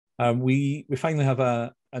We finally have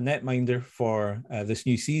a netminder for this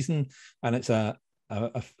new season, and it's a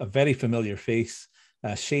very familiar face.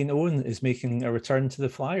 Shane Owen is making a return to the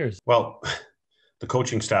Flyers. Well, the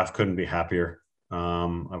coaching staff couldn't be happier.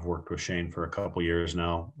 I've worked with Shane for a couple years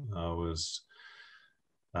now. I was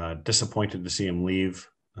disappointed to see him leave,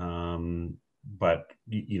 but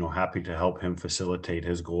happy to help him facilitate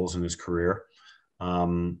his goals in his career.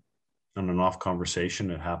 On an off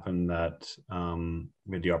conversation, it happened that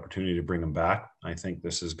we had the opportunity to bring him back. I think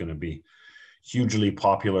this is going to be hugely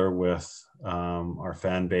popular with our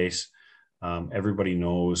fan base. Everybody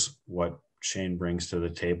knows what Shane brings to the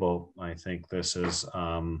table. I think this is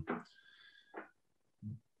going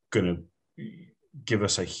to give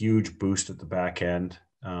us a huge boost at the back end.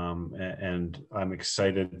 And I'm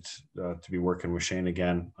excited to be working with Shane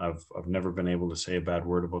again. I've never been able to say a bad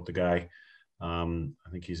word about the guy. I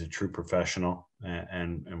think he's a true professional,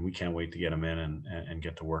 and we can't wait to get him in and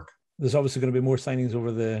get to work. There's obviously going to be more signings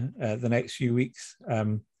over the next few weeks.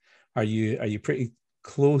 Are you pretty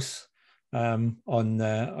close on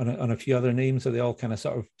a few other names? Are they all kind of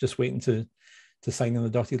sort of just waiting to sign on the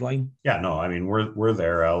dotted line? Yeah, no, I mean we're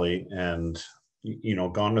there, Ali, and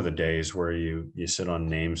gone are the days where you sit on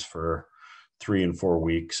names for 3 and 4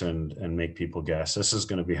 weeks and make people guess. This is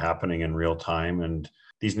going to be happening in real time, and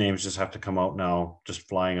these names just have to come out now, just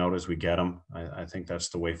flying out as we get them. I think that's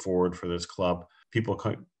the way forward for this club. People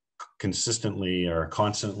consistently or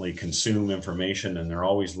constantly consume information, and they're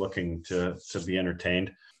always looking to be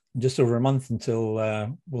entertained. Just over a month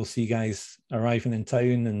until we'll see guys arriving in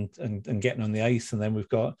town and getting on the ice, and then we've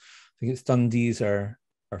got, I think it's Dundee's our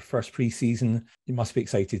first preseason. You must be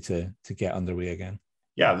excited to get underway again.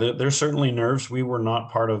 Yeah, there's certainly nerves. We were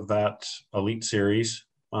not part of that elite series.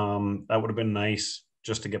 That would have been nice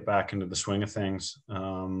just to get back into the swing of things.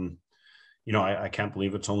 I can't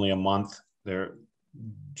believe it's only a month there.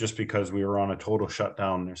 Just because we were on a total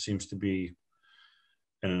shutdown, there seems to be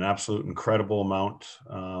an absolute incredible amount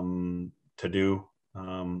to do.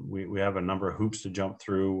 We have a number of hoops to jump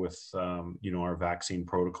through with, our vaccine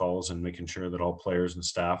protocols and making sure that all players and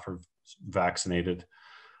staff are vaccinated,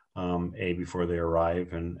 A, before they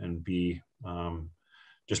arrive, and B,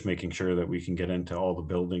 just making sure that we can get into all the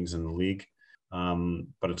buildings in the league.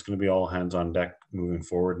 But it's going to be all hands on deck moving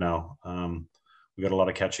forward now. We got a lot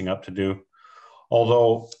of catching up to do.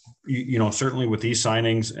 Although, certainly with these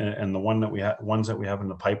signings and the ones that we have in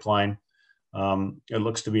the pipeline, it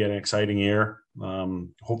looks to be an exciting year.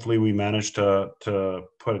 Hopefully we manage to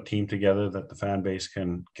put a team together that the fan base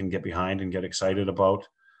can get behind and get excited about.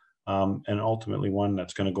 And ultimately one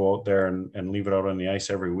that's going to go out there and leave it out on the ice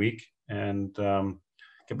every week and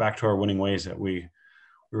get back to our winning ways that we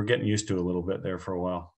were getting used to a little bit there for a while.